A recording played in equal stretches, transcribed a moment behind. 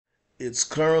It's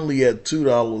currently at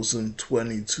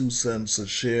 $2.22 a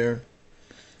share.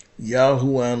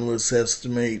 Yahoo analysts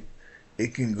estimate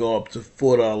it can go up to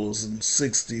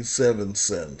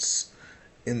 $4.67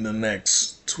 in the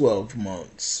next 12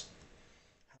 months.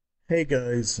 Hey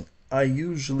guys, I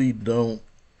usually don't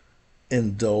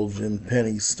indulge in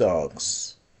penny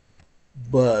stocks,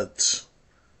 but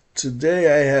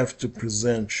today I have to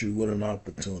present you with an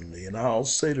opportunity. And I'll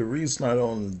say the reason I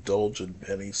don't indulge in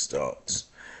penny stocks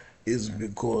is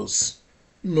because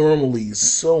normally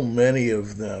so many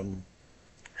of them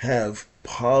have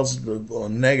positive or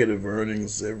negative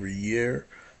earnings every year.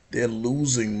 They're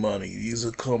losing money. These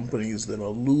are companies that are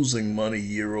losing money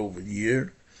year over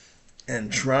year.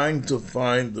 And trying to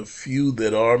find the few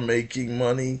that are making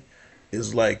money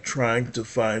is like trying to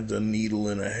find a needle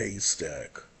in a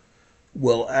haystack.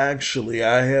 Well, actually,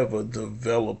 I have a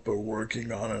developer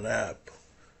working on an app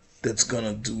that's going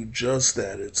to do just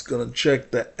that. It's going to check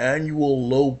the annual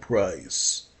low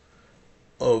price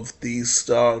of these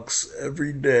stocks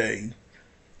every day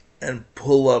and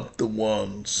pull up the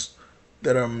ones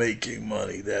that are making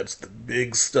money. That's the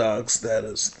big stocks, that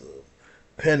is the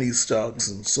penny stocks,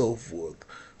 and so forth.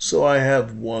 So I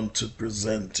have one to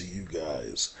present to you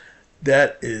guys.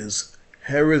 That is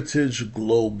Heritage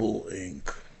Global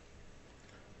Inc.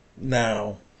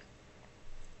 Now,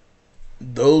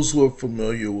 those who are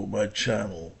familiar with my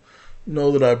channel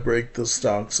know that I break the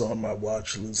stocks on my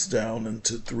watch list down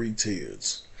into three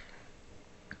tiers.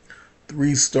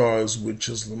 3 stars, which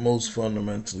is the most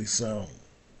fundamentally sound.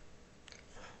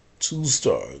 2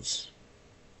 stars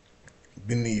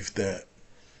beneath that.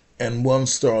 And 1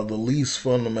 star, the least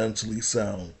fundamentally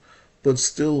sound, but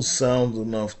still sound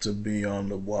enough to be on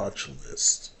the watch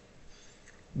list.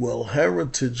 Well,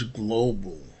 Heritage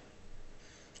Global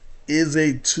is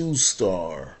a 2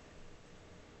 star,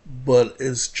 but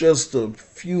it's just a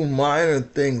few minor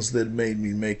things that made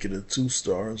me make it a 2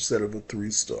 star instead of a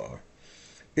 3 star.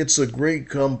 It's a great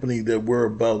company that we're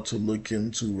about to look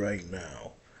into right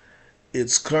now.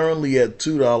 It's currently at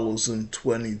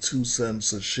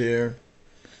 $2.22 a share.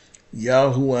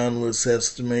 Yahoo analysts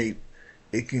estimate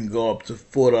it can go up to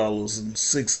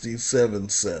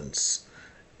 $4.67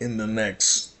 in the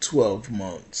next 12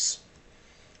 months.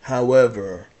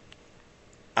 However,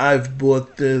 I've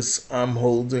bought this, I'm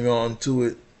holding on to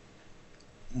it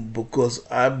because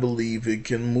I believe it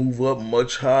can move up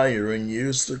much higher in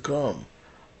years to come.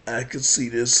 I could see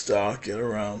this stock at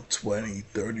around $20,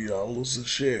 $30 a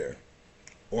share,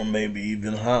 or maybe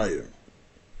even higher.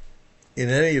 In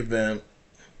any event,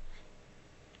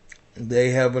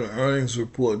 they have an earnings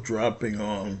report dropping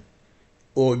on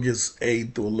August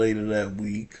 8th or later that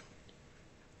week.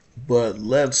 But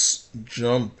let's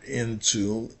jump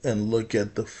into and look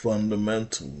at the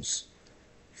fundamentals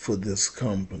for this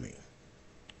company.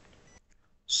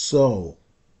 So,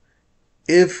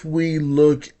 if we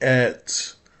look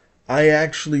at, I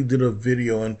actually did a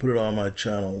video and put it on my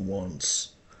channel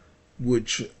once,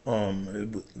 which it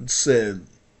said,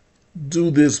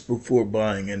 do this before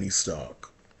buying any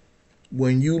stock.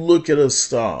 When you look at a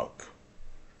stock,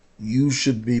 you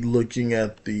should be looking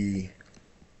at the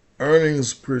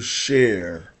earnings per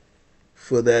share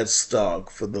for that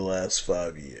stock for the last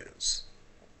 5 years.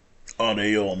 Are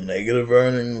they all negative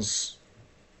earnings?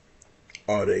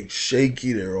 Are they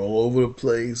shaky? They're all over the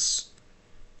place.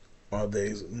 Are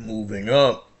they moving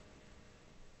up?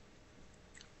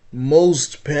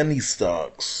 Most penny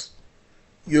stocks,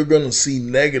 you're going to see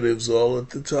negatives all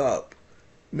at the top,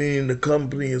 meaning the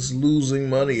company is losing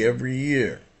money every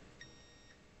year.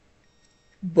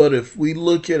 But if we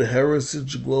look at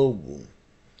Heritage Global,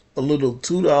 a little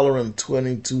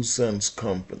 $2.22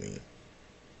 company,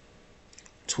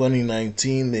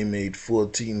 2019 they made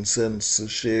 14 cents a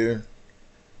share.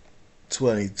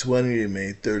 2020 they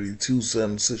made 32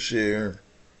 cents a share.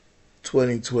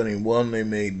 2021 they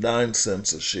made 9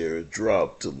 cents a share. It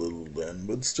dropped a little then,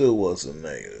 but still wasn't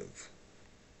negative.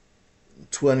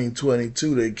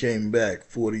 2022 they came back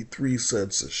 43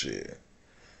 cents a share.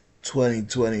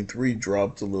 2023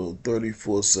 dropped a little,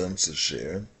 34 cents a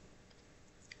share.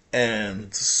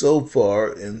 And so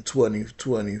far in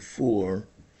 2024,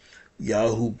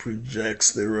 Yahoo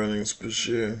projects their earnings per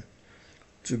share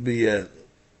to be at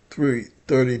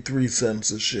 33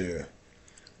 cents a share.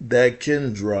 That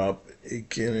can drop, it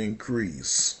can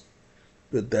increase,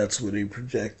 but that's what they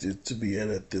projected to be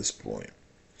at this point.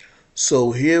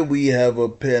 So here we have a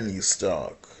penny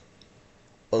stock,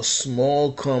 a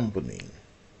small company,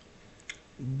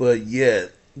 but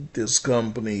yet this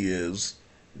company is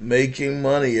making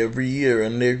money every year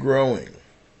and they're growing.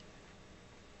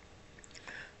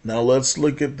 Now let's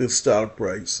look at the stock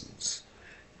prices.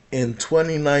 In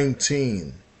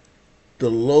 2019, The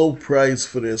low price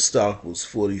for their stock was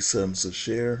 40 cents a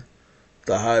share.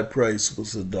 The high price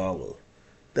was $1.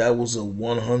 That was a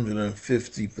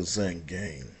 150%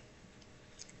 gain.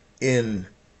 In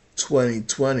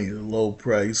 2020, the low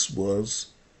price was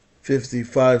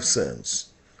 55 cents.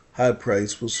 High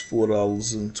price was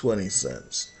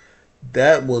 $4.20.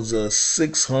 That was a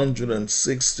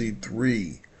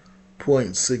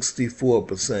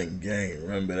 663.64% gain.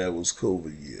 Remember, that was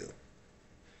COVID year.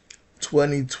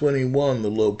 2021, the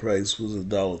low price was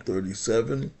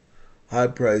 $1.37. High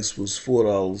price was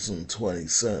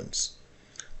 $4.20.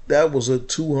 That was a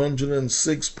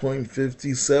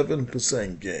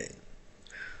 206.57% gain.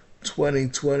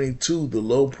 2022, the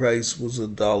low price was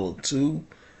 $1.02.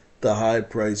 The high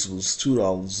price was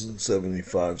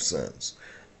 $2.75.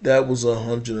 That was a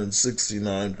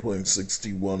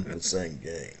 169.61%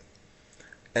 gain.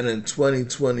 And in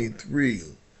 2023,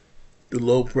 the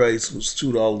low price was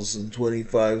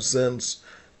 $2.25.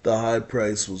 The high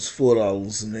price was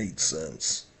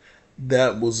 $4.08.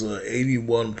 That was an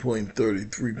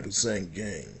 81.33%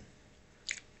 gain.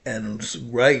 And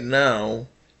right now,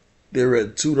 they're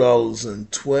at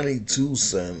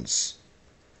 $2.22.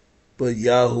 But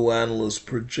Yahoo analysts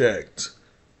project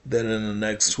that in the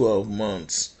next 12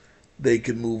 months, they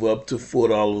can move up to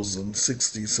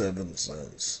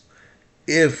 $4.67.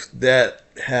 If that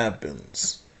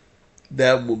happens,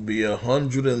 that will be a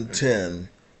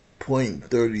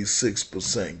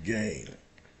 110.36% gain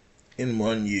in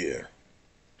 1 year.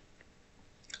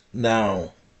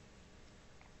 Now,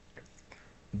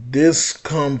 this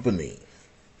company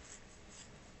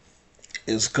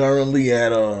is currently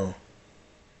at a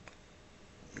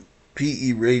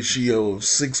PE ratio of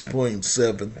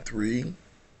 6.73,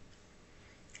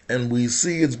 and we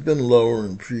see it's been lower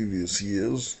in previous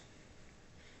years.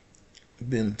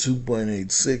 Been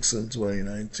 2.86 in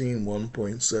 2019,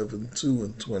 1.72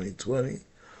 in 2020,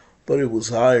 but it was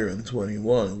higher in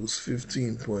 21. It was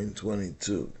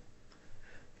 15.22.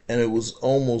 And it was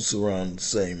almost around the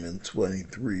same in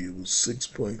 23. It was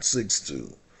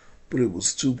 6.62, but it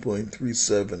was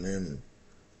 2.37 in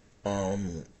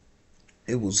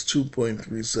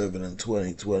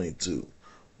 2022.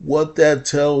 What that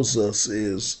tells us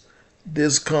is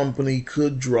this company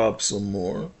could drop some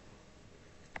more,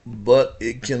 but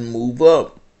it can move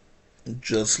up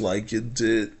just like it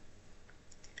did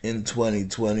in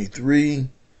 2023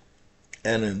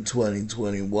 and in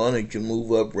 2021. It can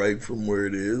move up right from where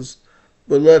it is.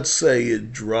 But let's say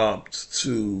it dropped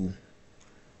to,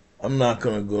 I'm not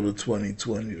going to go to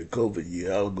 2020, the COVID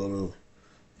year. I'll go to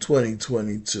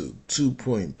 2022,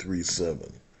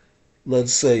 2.37.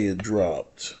 Let's say it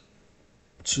dropped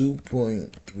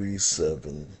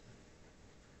 2.37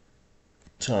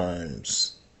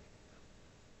 times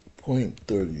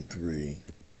 0.33.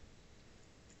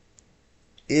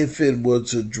 If it were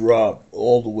to drop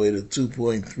all the way to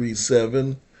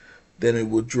 2.37, then it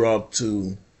would drop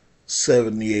to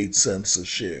 78 cents a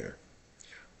share.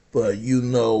 But you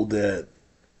know that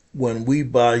when we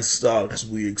buy stocks,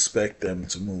 we expect them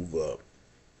to move up.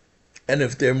 And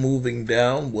if they're moving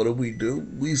down, what do?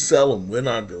 We sell them. We're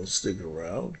not going to stick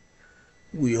around.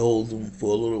 We hold them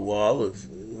for a little while. If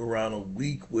around a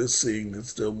week we're seeing it's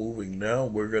still moving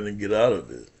down, we're going to get out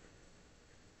of it.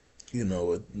 You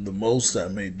know, the most I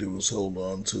may do is hold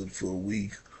on to it for a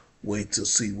week, wait to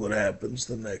see what happens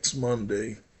the next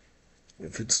Monday.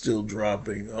 If it's still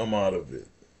dropping, I'm out of it.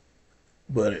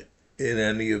 But in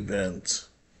any event,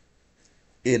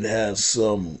 it has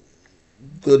some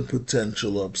good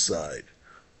potential upside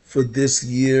for this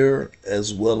year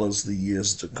as well as the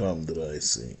years to come that I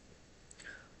see.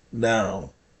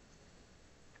 Now,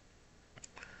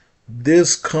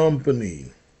 this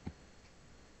company,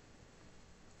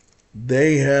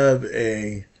 they have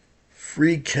a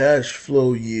free cash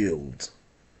flow yield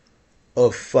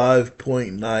of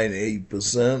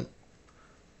 5.98%.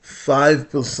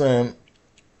 5%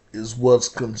 is what's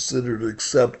considered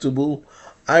acceptable.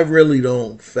 I really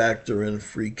don't factor in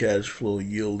free cash flow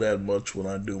yield that much when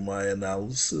I do my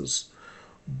analysis,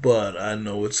 but I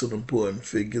know it's an important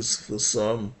figure for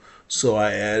some, so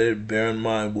I added. Bear in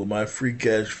mind, with my free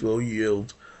cash flow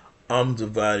yield, I'm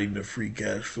dividing the free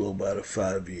cash flow by the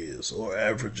 5 years, or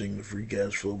averaging the free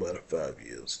cash flow by the 5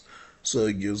 years. So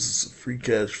it gives us a free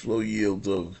cash flow yield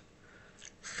of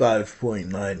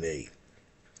 5.98.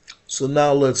 So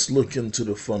now let's look into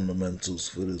the fundamentals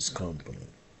for this company.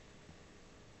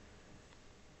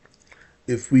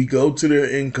 If we go to their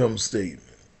income statement,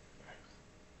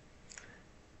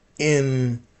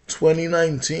 in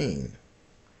 2019,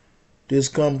 this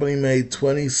company made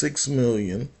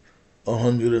 $26,168,000.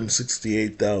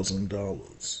 168,000.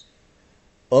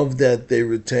 Of that, they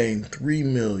retained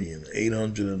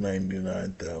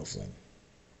 3,899,000.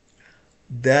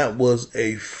 That was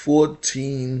a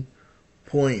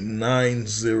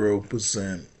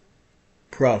 14.90%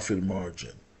 profit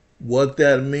margin. What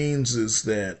that means is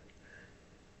that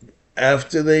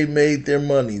after they made their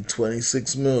money,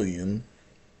 26 million,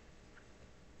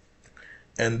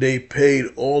 and they paid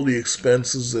all the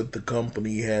expenses that the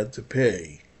company had to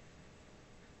pay,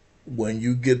 when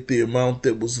you get the amount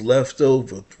that was left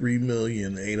over,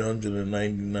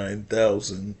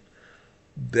 3,899,000,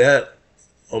 that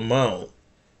amount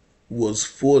was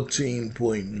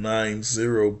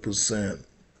 14.90%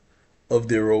 of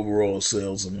their overall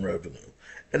sales and revenue.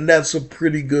 And that's a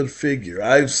pretty good figure.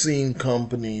 I've seen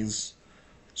companies,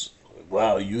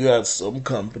 wow, you got some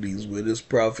companies where this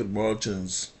profit margin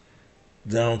is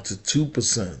down to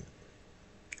 2%.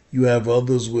 You have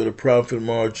others where the profit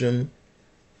margin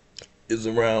is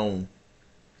around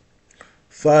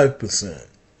 5%.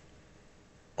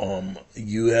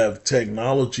 You have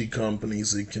technology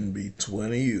companies that can be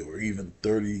 20 or even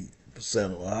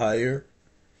 30% or higher.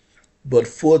 But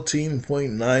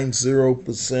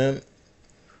 14.90%,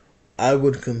 I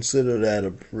would consider that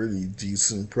a pretty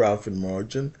decent profit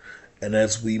margin. And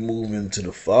as we move into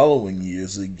the following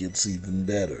years, it gets even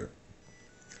better.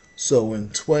 So in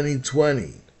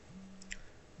 2020,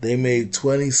 they made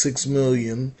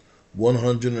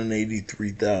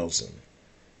 26,183,000.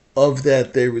 Of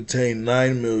that, they retained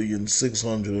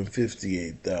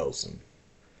 9,658,000.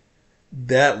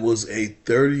 That was a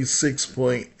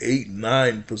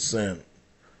 36.89%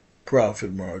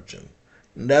 profit margin.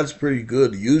 And that's pretty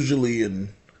good. Usually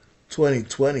in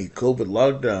 2020, COVID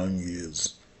lockdown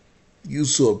years, you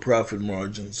saw profit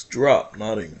margins drop,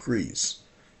 not increase.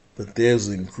 But theirs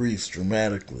increased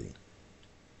dramatically.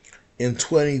 In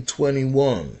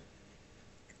 2021,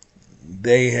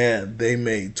 they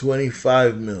made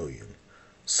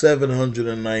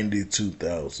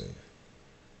 25,792,000.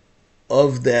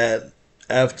 Of that,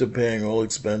 after paying all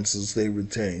expenses, they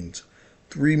retained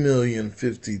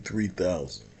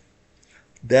 3,053,000.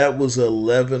 That was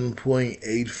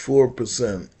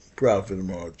 11.84% profit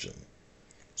margin.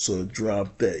 So it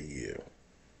dropped that year.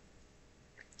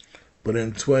 But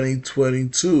in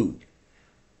 2022,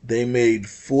 they made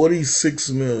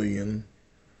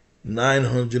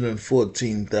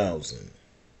 46,914,000.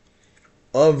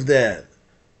 Of that,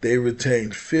 they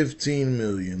retained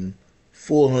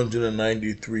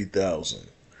 15,493,000.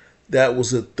 That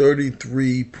was a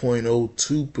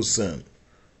 33.02%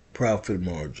 profit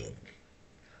margin.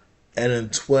 And in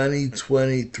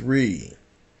 2023,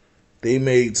 they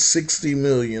made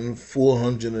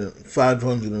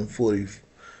 60,540.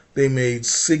 They made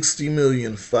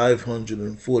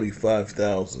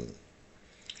 60,545,000,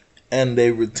 and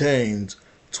they retained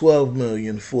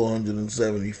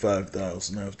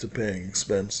 12,475,000 after paying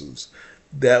expenses.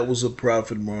 That was a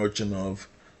profit margin of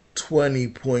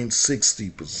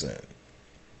 20.60%.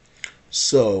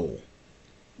 So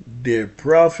their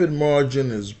profit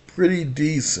margin is pretty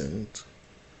decent.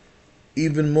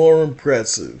 Even more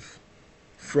impressive,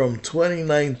 from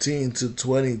 2019 to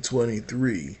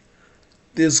 2023,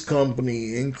 this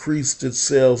company increased its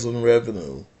sales and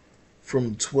revenue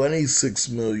from $26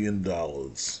 million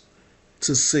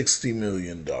to $60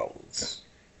 million.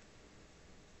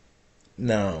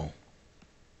 Now,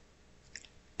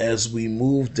 as we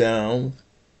move down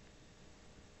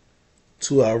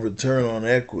to our return on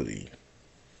equity,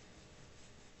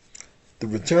 the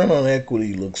return on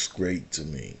equity looks great to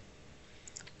me.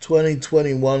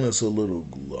 2021 is a little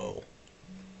low.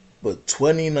 But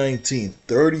 2019,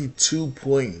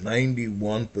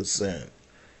 32.91%.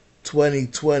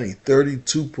 2020,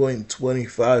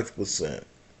 32.25%.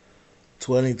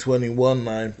 2021,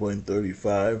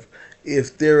 9.35%.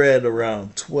 If they're at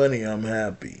around 20, I'm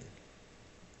happy.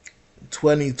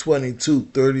 2022,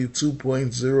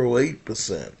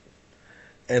 32.08%.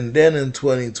 And then in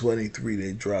 2023,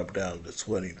 they dropped down to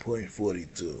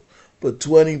 20.42%. But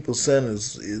 20%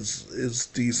 is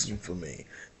decent for me.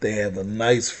 They have a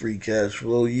nice free cash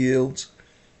flow yield.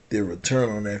 Their return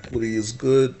on equity is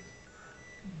good.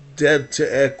 Debt to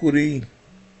equity,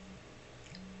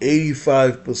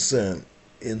 85%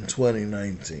 in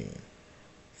 2019.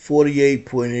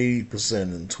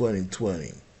 48.80% in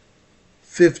 2020.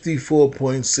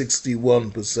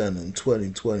 54.61% in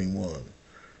 2021.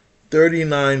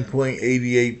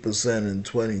 39.88% in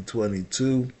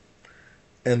 2022.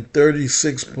 And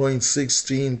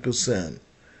 36.16%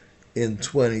 in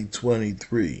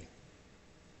 2023.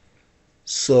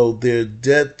 So their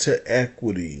debt to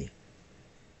equity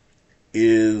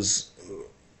is,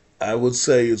 I would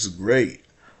say, is great.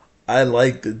 I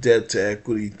like the debt to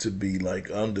equity to be like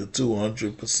under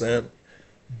 200%.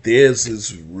 Theirs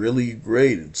is really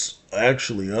great. It's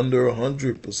actually under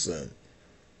 100%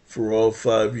 for all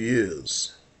 5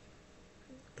 years.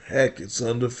 Heck, it's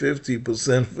under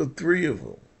 50% for three of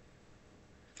them.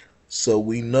 So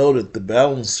we know that the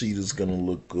balance sheet is going to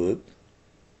look good.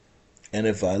 And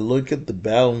if I look at the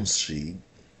balance sheet,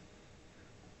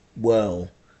 well,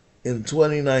 in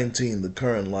 2019, the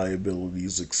current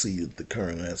liabilities exceeded the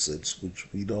current assets,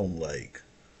 which we don't like.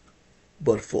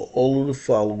 But for all of the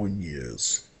following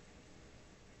years,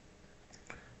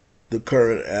 the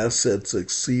current assets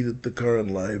exceeded the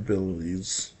current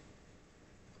liabilities,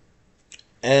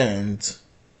 and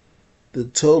the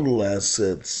total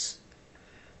assets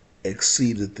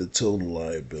exceeded the total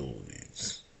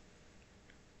liabilities.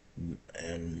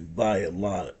 And by a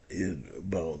lot, it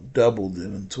about doubled it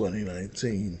in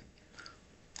 2019,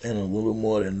 and a little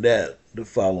more than that the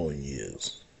following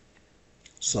years.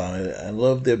 So I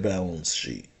love their balance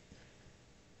sheet.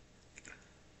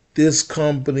 This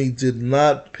company did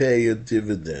not pay a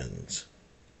dividend.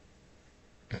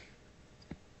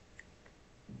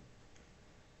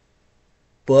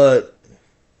 But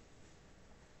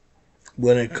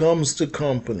when it comes to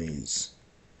companies,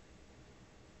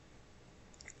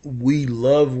 we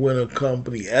love when a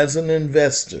company, as an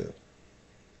investor,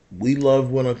 we love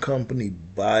when a company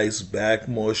buys back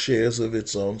more shares of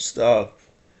its own stock.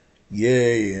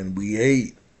 Yay, and we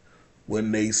hate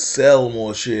when they sell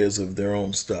more shares of their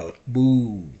own stock.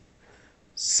 Boo.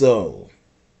 So,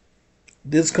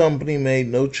 this company made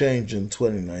no change in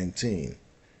 2019,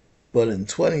 but in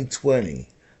 2020,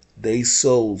 they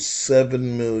sold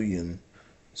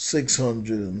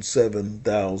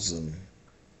 7,607,000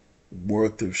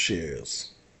 worth of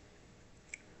shares.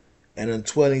 And in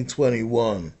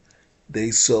 2021,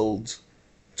 they sold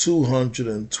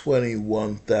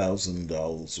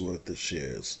 $221,000 worth of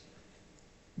shares.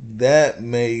 That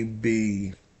may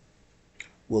be,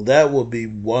 well, that will be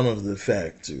one of the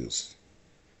factors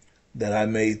that I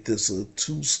made this a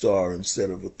 2-star instead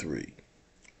of a 3.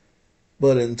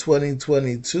 But in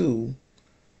 2022,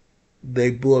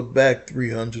 they bought back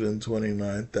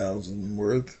 329,000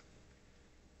 worth.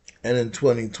 And in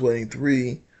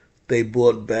 2023, they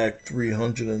bought back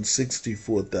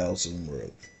 364,000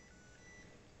 worth.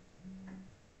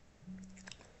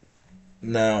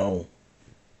 Now,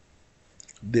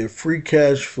 their free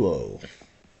cash flow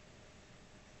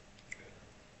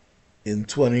in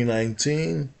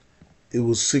 2019, it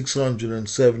was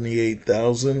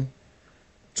 678,000.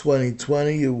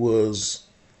 2020, it was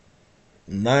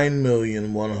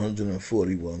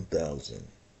 9,141,000.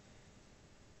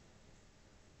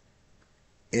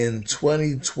 In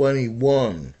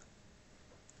 2021,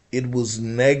 it was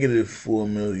negative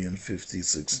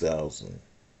 4,056,000.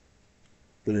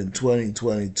 But in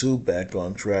 2022, back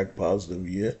on track, positive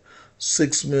year,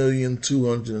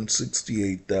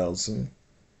 6,268,000.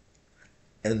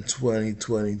 And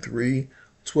 2023,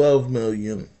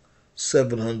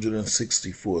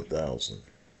 12,764,000.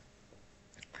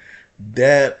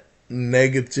 That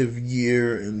negative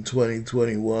year in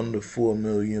 2021 to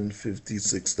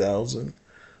 4,056,000,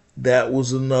 that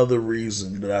was another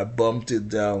reason that I bumped it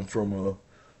down from a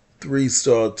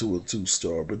 3-star to a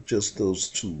 2-star, but just those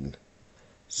two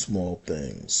small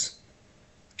things.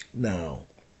 Now,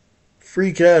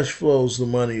 free cash flow is the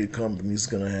money a company's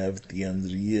going to have at the end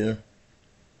of the year.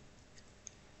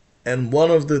 And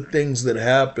one of the things that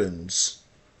happens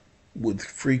with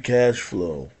free cash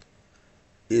flow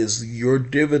is your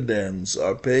dividends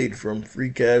are paid from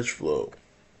free cash flow.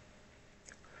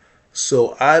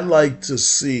 So I like to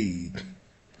see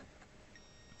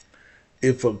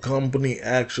if a company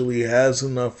actually has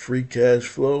enough free cash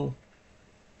flow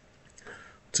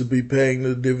to be paying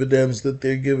the dividends that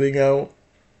they're giving out,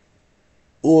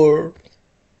 or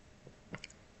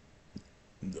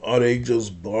are they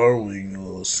just borrowing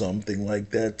or something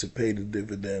like that to pay the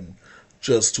dividend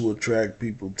just to attract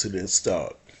people to their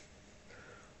stock?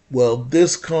 Well,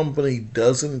 this company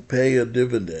doesn't pay a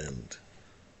dividend,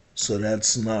 so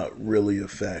that's not really a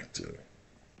factor.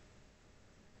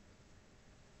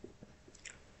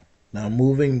 Now,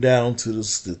 moving down to the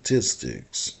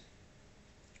statistics,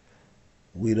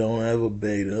 we don't have a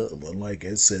beta, but like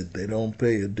I said, they don't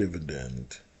pay a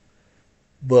dividend.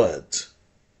 But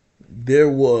there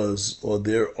are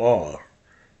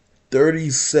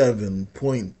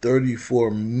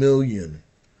 37.34 million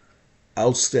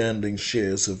outstanding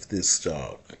shares of this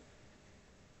stock.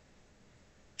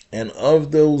 And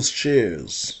of those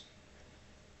shares,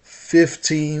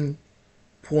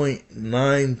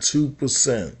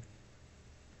 15.92%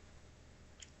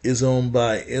 is owned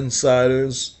by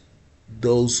insiders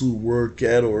those who work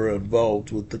at or are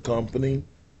involved with the company.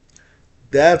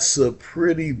 That's a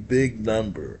pretty big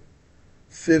number.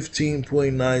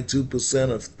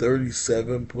 15.92% of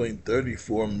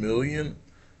 37.34 million.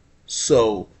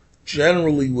 So,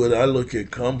 generally, when I look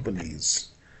at companies,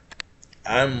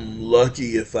 I'm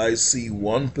lucky if I see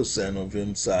 1% of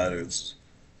insiders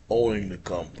owning the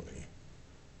company.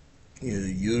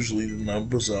 Usually the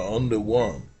numbers are under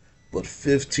 1, but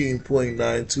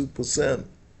 15.92%,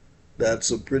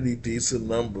 that's a pretty decent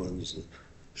number. It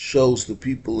shows the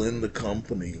people in the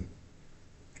company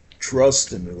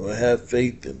trust in it or have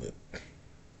faith in it.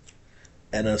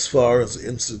 And as far as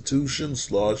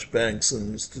institutions, large banks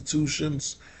and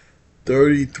institutions,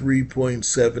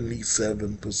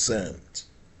 33.77%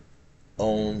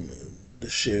 own the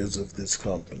shares of this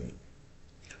company.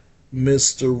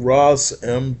 Mr. Ross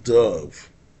M.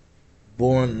 Dove,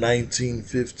 born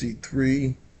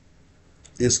 1953,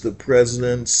 is the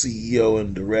president, CEO,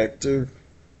 and director,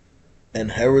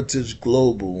 and Heritage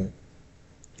Global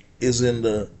is in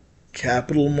the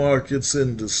capital markets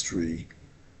industry,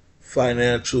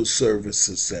 financial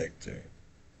services sector.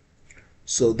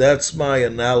 So that's my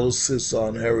analysis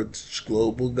on Heritage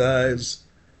Global, guys.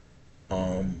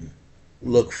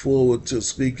 Look forward to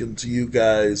speaking to you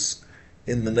guys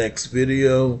in the next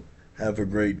video. Have a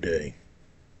great day.